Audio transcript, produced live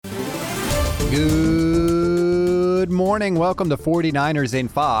Good morning. Welcome to 49ers in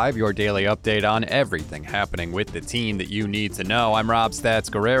 5, your daily update on everything happening with the team that you need to know. I'm Rob Stats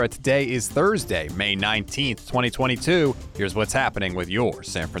Guerrera. Today is Thursday, May 19th, 2022. Here's what's happening with your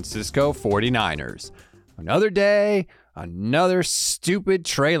San Francisco 49ers. Another day, another stupid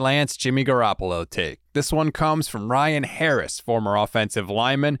Trey Lance, Jimmy Garoppolo take. This one comes from Ryan Harris, former offensive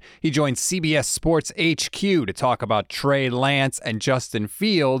lineman. He joined CBS Sports HQ to talk about Trey Lance and Justin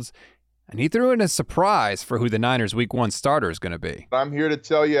Fields. And he threw in a surprise for who the Niners' Week 1 starter is going to be. I'm here to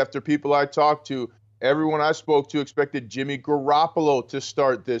tell you, after people I talked to, everyone I spoke to expected Jimmy Garoppolo to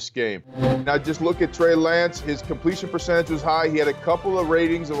start this game. Now, just look at Trey Lance. His completion percentage was high. He had a couple of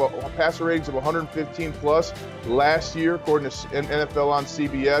passer ratings of 115 plus last year, according to NFL on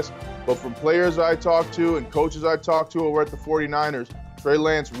CBS. But from players I talked to and coaches I talked to who were at the 49ers, Trey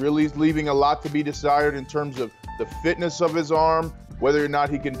Lance really is leaving a lot to be desired in terms of the fitness of his arm, whether or not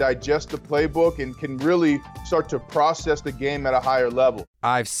he can digest the playbook and can really start to process the game at a higher level.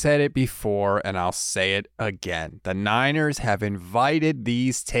 I've said it before, and I'll say it again. The Niners have invited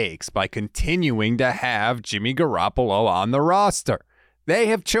these takes by continuing to have Jimmy Garoppolo on the roster. They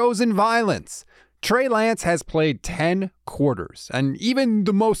have chosen violence. Trey Lance has played 10 quarters, and even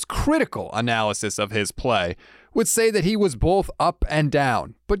the most critical analysis of his play would say that he was both up and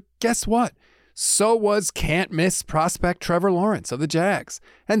down. But guess what? So was can't-miss prospect Trevor Lawrence of the Jags,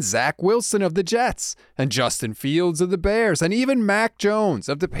 and Zach Wilson of the Jets, and Justin Fields of the Bears, and even Mac Jones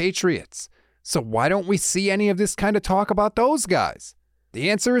of the Patriots. So why don't we see any of this kind of talk about those guys? The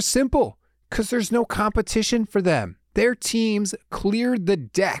answer is simple, because there's no competition for them. Their teams cleared the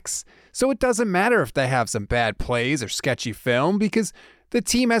decks, so it doesn't matter if they have some bad plays or sketchy film, because the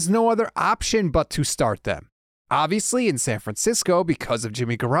team has no other option but to start them. Obviously, in San Francisco, because of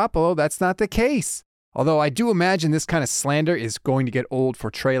Jimmy Garoppolo, that's not the case. Although I do imagine this kind of slander is going to get old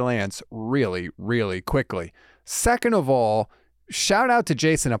for Trey Lance really, really quickly. Second of all, shout out to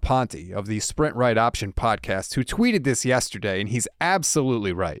Jason Aponte of the Sprint Right Option podcast, who tweeted this yesterday, and he's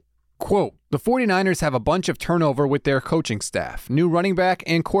absolutely right. Quote, the 49ers have a bunch of turnover with their coaching staff. New running back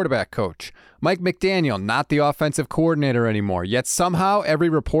and quarterback coach. Mike McDaniel, not the offensive coordinator anymore. Yet somehow every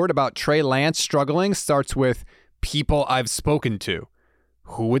report about Trey Lance struggling starts with people I've spoken to.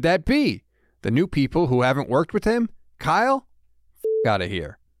 Who would that be? The new people who haven't worked with him? Kyle? Out of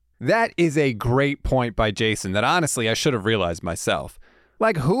here. That is a great point by Jason that honestly I should have realized myself.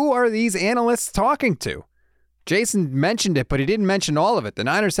 Like, who are these analysts talking to? Jason mentioned it, but he didn't mention all of it. The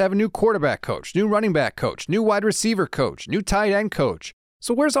Niners have a new quarterback coach, new running back coach, new wide receiver coach, new tight end coach.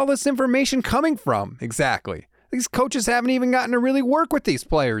 So where's all this information coming from exactly? These coaches haven't even gotten to really work with these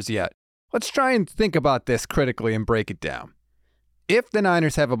players yet. Let's try and think about this critically and break it down. If the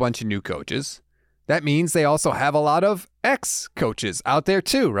Niners have a bunch of new coaches, that means they also have a lot of ex-coaches out there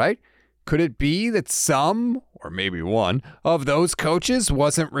too, right? Could it be that some, or maybe one, of those coaches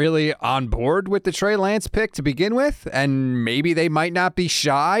wasn't really on board with the Trey Lance pick to begin with, and maybe they might not be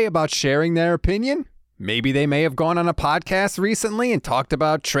shy about sharing their opinion? Maybe they may have gone on a podcast recently and talked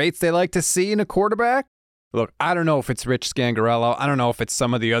about traits they like to see in a quarterback? Look, I don't know if it's Rich Scangarello. I don't know if it's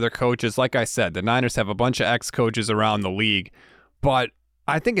some of the other coaches. Like I said, the Niners have a bunch of ex-coaches around the league. But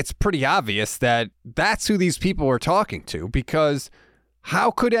I think it's pretty obvious that that's who these people are talking to, because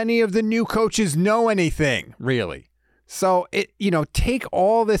how could any of the new coaches know anything, really? So, take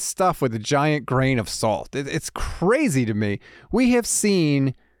all this stuff with a giant grain of salt. It's crazy to me. We have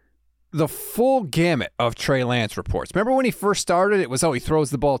seen the full gamut of Trey Lance reports. Remember when he first started, it was, he throws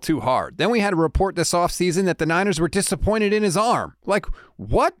the ball too hard. Then we had a report this offseason that the Niners were disappointed in his arm. Like,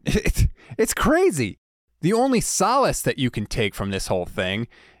 what? It's crazy. The only solace that you can take from this whole thing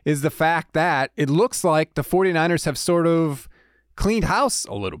is the fact that it looks like the 49ers have sort of cleaned house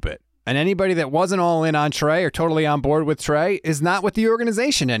a little bit. And anybody that wasn't all in on Trey or totally on board with Trey is not with the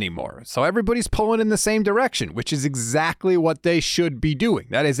organization anymore. So everybody's pulling in the same direction, which is exactly what they should be doing.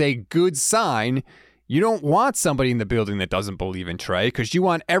 That is a good sign. You don't want somebody in the building that doesn't believe in Trey, because you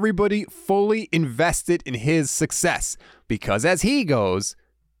want everybody fully invested in his success. Because as he goes,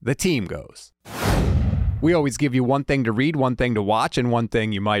 the team goes. We always give you one thing to read, one thing to watch, and one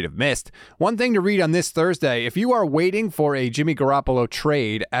thing you might have missed. One thing to read on this Thursday: if you are waiting for a Jimmy Garoppolo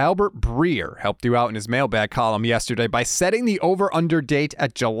trade, Albert Breer helped you out in his mailbag column yesterday by setting the over-under date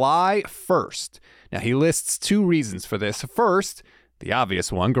at July 1st. Now, he lists two reasons for this. First, the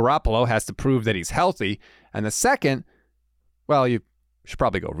obvious one, Garoppolo has to prove that he's healthy. And the second, well, you should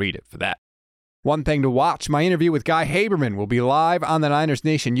probably go read it for that. One thing to watch: my interview with Guy Haberman will be live on the Niners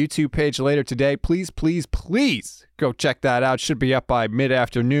Nation YouTube page later today. Please, please, please go check that out. Should be up by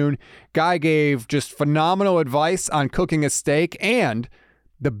mid-afternoon. Guy gave just phenomenal advice on cooking a steak and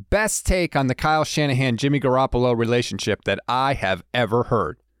The best take on the Kyle Shanahan-Jimmy Garoppolo relationship that I have ever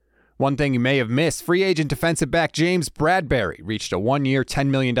heard. One thing you may have missed, free agent defensive back James Bradberry reached a 1-year, $10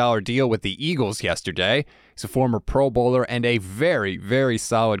 million deal with the Eagles yesterday. He's a former Pro Bowler and a very, very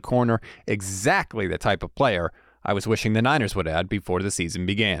solid corner, exactly the type of player I was wishing the Niners would add before the season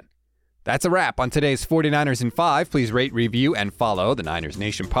began. That's a wrap on today's 49ers in 5. Please rate, review, and follow the Niners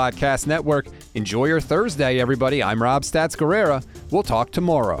Nation Podcast Network. Enjoy your Thursday, everybody. I'm Rob Stats Guerrera. We'll talk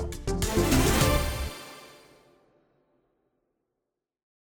tomorrow.